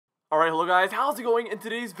Alright, hello guys, how's it going? In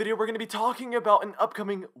today's video, we're going to be talking about an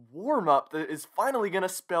upcoming warm-up that is finally going to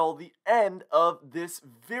spell the end of this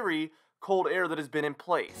very cold air that has been in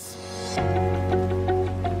place.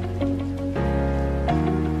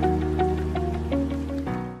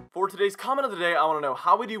 For today's comment of the day, I want to know,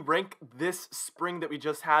 how would you rank this spring that we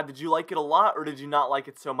just had? Did you like it a lot or did you not like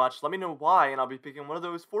it so much? Let me know why, and I'll be picking one of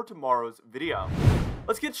those for tomorrow's video.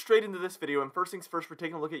 Let's get straight into this video, and first things first, we're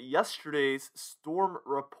taking a look at yesterday's storm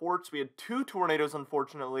reports. We had 2 tornadoes,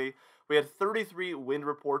 unfortunately. We had 33 wind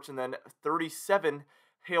reports and then 37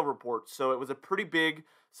 hail reports. So it was a pretty big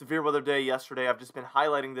severe weather day yesterday. I've just been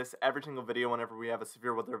highlighting this every single video whenever we have a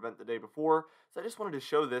severe weather event the day before. So I just wanted to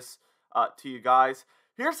show this to you guys.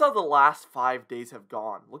 Here's how the last 5 days have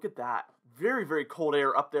gone. Look at that. Very, very cold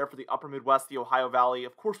air up there for the upper Midwest, the Ohio Valley.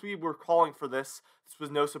 Of course, we were calling for this. This was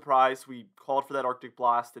no surprise. We called for that Arctic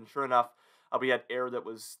blast, and sure enough, we had air that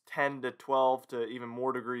was 10 to 12 to even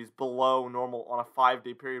more degrees below normal on a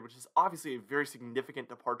 5-day period, which is obviously a very significant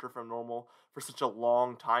departure from normal for such a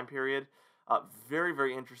long time period. Very,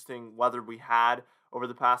 very interesting weather we had over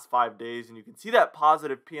the past 5 days, and you can see that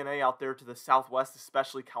positive PNA out there to the southwest,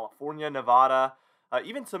 especially California, Nevada.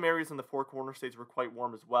 Even some areas in the Four Corner states were quite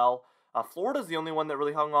warm as well. Florida's the only one that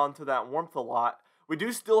really hung on to that warmth a lot. We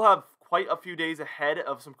do still have quite a few days ahead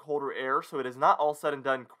of some colder air, so it is not all said and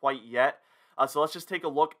done quite yet. So let's just take a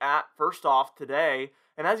look at, first off, today.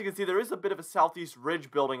 And as you can see, there is a bit of a southeast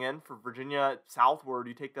ridge building in for Virginia southward.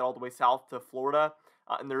 You take that all the way south to Florida,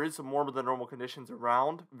 and there is some warmer than normal conditions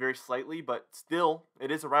around, very slightly, but still,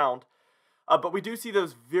 it is around. But we do see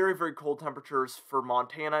those very, very cold temperatures for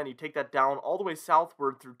Montana, and you take that down all the way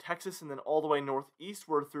southward through Texas and then all the way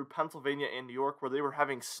northeastward through Pennsylvania and New York, where they were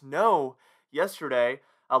having snow yesterday.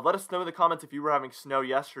 Let us know in the comments if you were having snow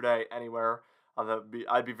yesterday anywhere.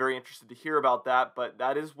 I'd be very interested to hear about that, but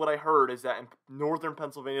that is what I heard, is that in northern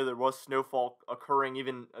Pennsylvania there was snowfall occurring,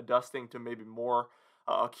 even a dusting to maybe more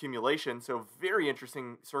accumulation. So very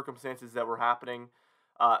interesting circumstances that were happening.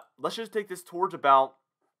 Let's just take this towards about...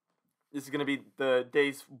 This is going to be the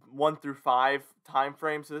days 1 through 5 time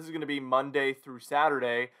frame. So this is going to be Monday through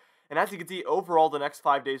Saturday. And as you can see, overall, the next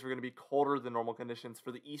 5 days are going to be colder than normal conditions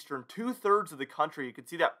for the eastern 2/3 of the country. You can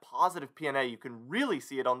see that positive PNA. You can really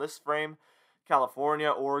see it on this frame. California,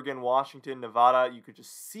 Oregon, Washington, Nevada. You could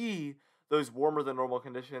just see those warmer than normal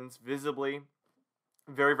conditions visibly.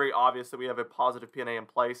 Very, very obvious that we have a positive PNA in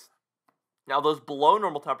place. Now, those below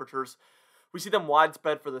normal temperatures, we see them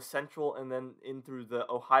widespread for the central and then in through the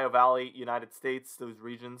Ohio Valley, United States, those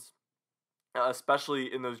regions,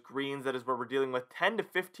 especially in those greens. That is where we're dealing with 10 to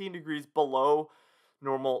 15 degrees below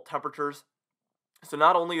normal temperatures. So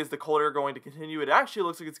not only is the cold air going to continue, it actually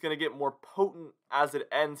looks like it's going to get more potent as it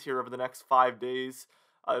ends here over the next 5 days.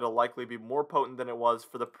 It'll likely be more potent than it was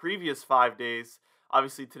for the previous 5 days.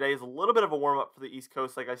 Obviously, today is a little bit of a warm-up for the East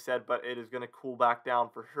Coast, like I said, but it is going to cool back down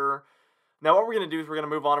for sure. Now, what we're going to do is we're going to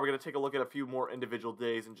move on and we're going to take a look at a few more individual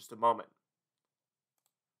days in just a moment.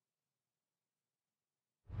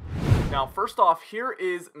 Now, first off, here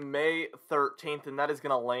is May 13th, and that is going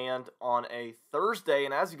to land on a Thursday.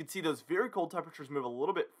 And as you can see, those very cold temperatures move a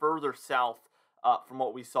little bit further south from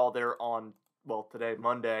what we saw there on, well, today,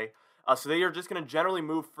 Monday. So they are just going to generally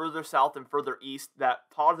move further south and further east. That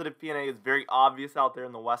positive PNA is very obvious out there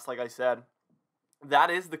in the west, like I said. That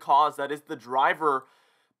is the cause, that is the driver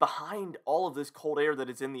behind all of this cold air that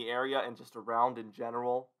is in the area and just around in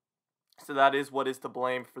general. So that is what is to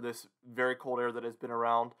blame for this very cold air that has been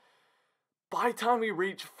around. By the time we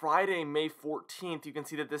reach Friday, May 14th, you can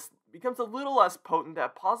see that this becomes a little less potent.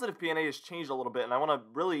 That positive PNA has changed a little bit, and I want to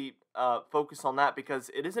really focus on that because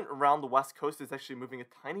it isn't around the west coast. It's actually moving a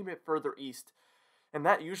tiny bit further east, and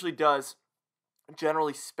that usually does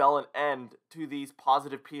generally spell an end to these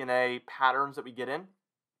positive PNA patterns that we get in.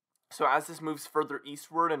 So as this moves further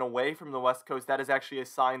eastward and away from the west coast, that is actually a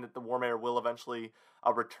sign that the warm air will eventually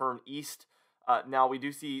return east. Now, we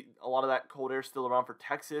do see a lot of that cold air still around for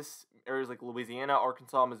Texas, areas like Louisiana,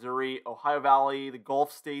 Arkansas, Missouri, Ohio Valley, the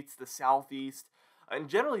Gulf states, the southeast. And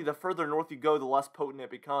generally, the further north you go, the less potent it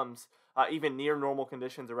becomes. Even near normal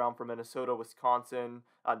conditions around for Minnesota, Wisconsin,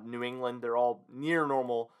 New England, they're all near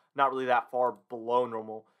normal, not really that far below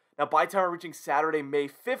normal. Now, by the time we're reaching Saturday, May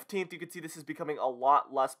 15th, you can see this is becoming a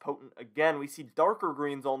lot less potent. Again, we see darker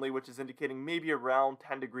greens only, which is indicating maybe around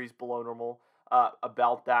 10 degrees below normal,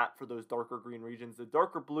 about that for those darker green regions. The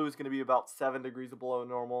darker blue is going to be about 7 degrees below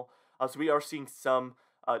normal. So we are seeing some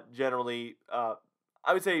generally,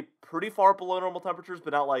 I would say, pretty far below normal temperatures,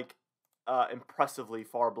 but not like impressively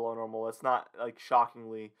far below normal. It's not like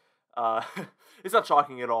shockingly, it's not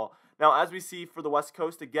shocking at all. Now, as we see for the West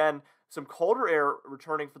Coast, again, some colder air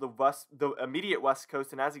returning for the immediate west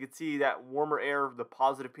coast, and as you can see, that warmer air, the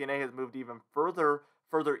positive PNA, has moved even further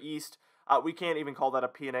east. We can't even call that a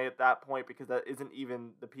PNA at that point because that isn't even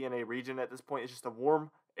the PNA region at this point. It's just a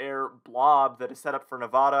warm air blob that is set up for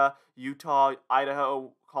Nevada, Utah,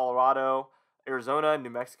 Idaho, Colorado, Arizona, New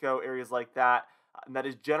Mexico, areas like that. And that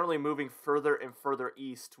is generally moving further and further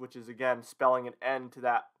east, which is again spelling an end to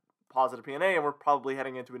that positive PNA, and we're probably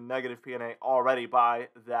heading into a negative PNA already by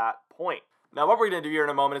that point. Now, what we're going to do here in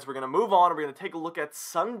a moment is we're going to move on, and we're going to take a look at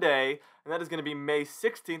Sunday, and that is going to be May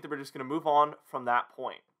 16th, and we're just going to move on from that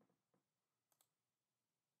point.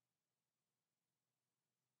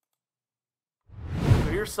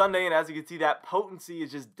 So here's Sunday, and as you can see, that potency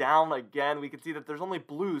is just down again. We can see that there's only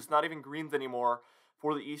blues, not even greens anymore,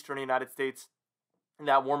 for the eastern United States. And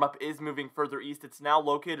that warm-up is moving further east. It's now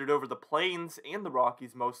located over the plains and the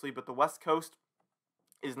Rockies mostly, but the west coast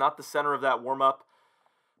is not the center of that warm-up.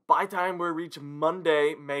 By the time we reach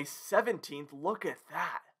Monday, May 17th, look at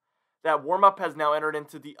that. That warm-up has now entered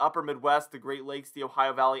into the upper Midwest, the Great Lakes, the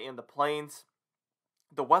Ohio Valley, and the plains.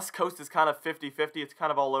 The west coast is kind of 50-50. It's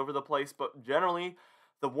kind of all over the place, but generally,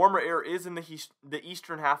 the warmer air is in the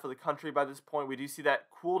eastern half of the country by this point. We do see that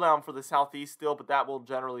cool down for the southeast still, but that will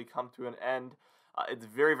generally come to an end. It's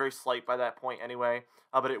very, very slight by that point anyway,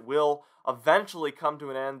 but it will eventually come to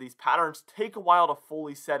an end. These patterns take a while to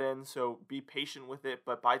fully set in, so be patient with it,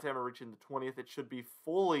 but by the time we're reaching the 20th, it should be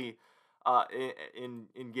fully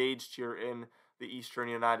engaged here in the eastern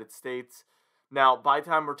United States. Now, by the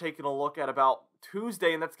time we're taking a look at about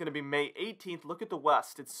Tuesday, and that's going to be May 18th, look at the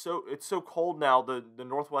west. It's so cold now, the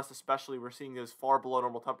northwest especially. We're seeing those far below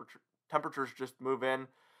normal temperatures just move in.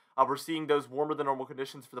 We're seeing those warmer than normal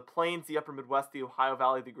conditions for the plains, the upper Midwest, the Ohio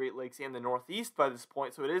Valley, the Great Lakes, and the Northeast by this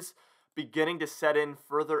point. So it is beginning to set in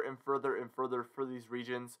further and further and further for these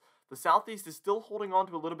regions. The Southeast is still holding on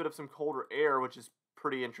to a little bit of some colder air, which is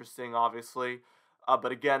pretty interesting, obviously.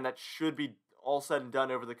 But again, that should be all said and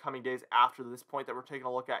done over the coming days after this point that we're taking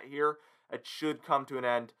a look at here. It should come to an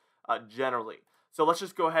end generally. So let's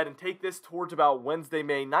just go ahead and take this towards about Wednesday,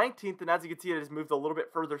 May 19th. And as you can see, it has moved a little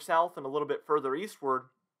bit further south and a little bit further eastward.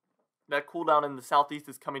 That cool down in the southeast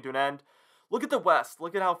is coming to an end. Look at the west.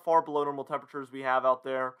 Look at how far below normal temperatures we have out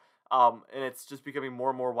there. And it's just becoming more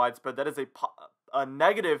and more widespread. That is a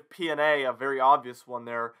negative PNA, a very obvious one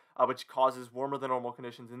there, which causes warmer than normal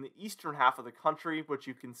conditions in the eastern half of the country, which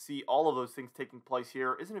you can see all of those things taking place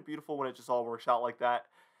here. Isn't it beautiful when it just all works out like that?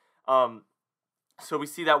 So we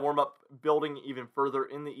see that warm up building even further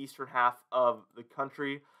in the eastern half of the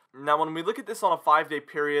country. Now, when we look at this on a 5-day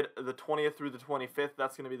period, the 20th through the 25th,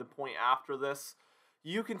 that's going to be the point after this,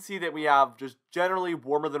 you can see that we have just generally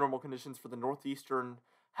warmer than normal conditions for the northeastern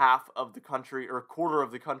half of the country, or quarter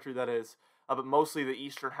of the country, that is, but mostly the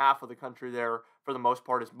eastern half of the country there, for the most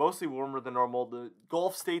part, is mostly warmer than normal. The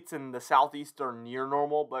Gulf states in the southeast are near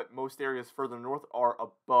normal, but most areas further north are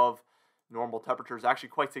above normal temperatures, actually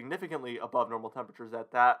quite significantly above normal temperatures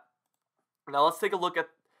at that. Now, let's take a look at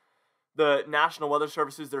the National Weather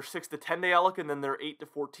Service's, their 6 to 10 day outlook, and then their 8 to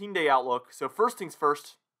 14 day outlook. So first things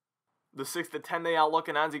first, the 6 to 10 day outlook,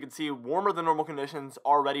 and as you can see, warmer than normal conditions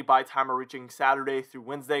already by the time we're reaching Saturday through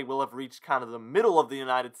Wednesday. We'll have reached kind of the middle of the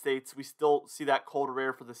United States. We still see that colder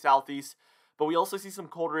air for the southeast, but we also see some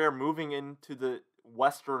colder air moving into the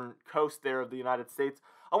western coast there of the United States.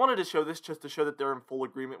 I wanted to show this just to show that they're in full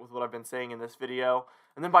agreement with what I've been saying in this video.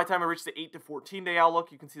 And then by the time I reach the 8 to 14 day outlook,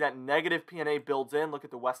 you can see that negative PNA builds in. Look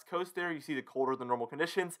at the west coast there. You see the colder than normal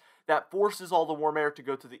conditions. That forces all the warm air to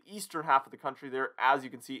go to the eastern half of the country there, as you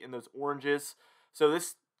can see in those oranges. So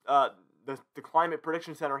this, the Climate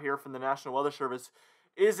Prediction Center here from the National Weather Service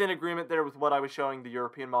is in agreement there with what I was showing, the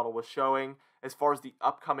European model was showing, as far as the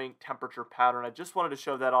upcoming temperature pattern. I just wanted to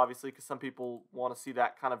show that, obviously, because some people want to see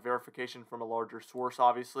that kind of verification from a larger source,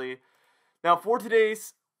 obviously. Now, for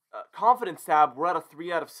today's confidence tab, we're at a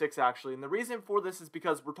 3 out of 6, actually. And the reason for this is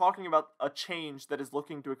because we're talking about a change that is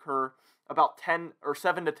looking to occur about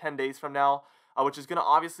 7 to 10 days from now, which is going to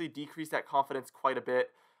obviously decrease that confidence quite a bit.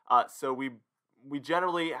 So we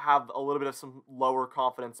generally have a little bit of some lower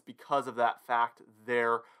confidence because of that fact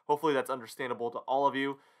there. Hopefully that's understandable to all of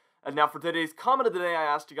you. And now for today's comment of the day, I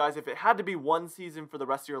asked you guys, if it had to be one season for the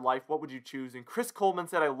rest of your life, what would you choose? And Chris Coleman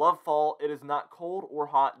said, I love fall. It is not cold or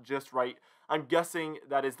hot, just right. I'm guessing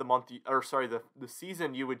that is the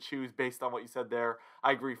season you would choose based on what you said there.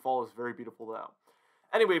 I agree, fall is very beautiful though.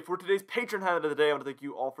 Anyway, for today's patron highlight of the day, I want to thank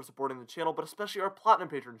you all for supporting the channel, but especially our platinum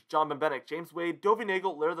patrons, John Benbenek, James Wade, Dovey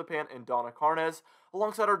Nagel, Larry the Pan, and Donna Carnes,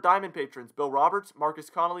 alongside our diamond patrons, Bill Roberts, Marcus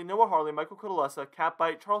Connolly, Noah Harley, Michael Codalesa, Cat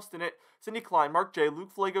Bite, Charles Stinnett, Cindy Klein, Mark J,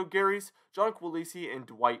 Luke Flago, Gary's, John Quilisi, and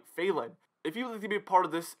Dwight Phelan. If you would like to be a part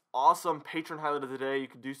of this awesome patron highlight of the day, you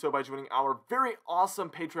can do so by joining our very awesome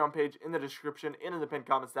Patreon page in the description and in the pinned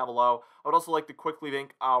comments down below. I would also like to quickly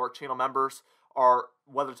thank our channel members, our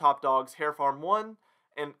Weather Top Dogs, Hair Farm 1,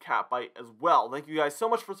 and Catbite as well. Thank you guys so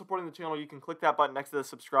much for supporting the channel. You can click that button next to the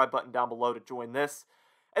subscribe button down below to join this.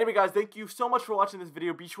 Anyway guys, thank you so much for watching this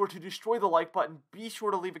video. Be sure to destroy the like button. Be sure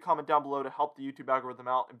to leave a comment down below to help the YouTube algorithm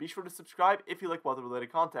out. And be sure to subscribe if you like weather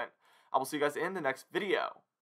related content. I will see you guys in the next video.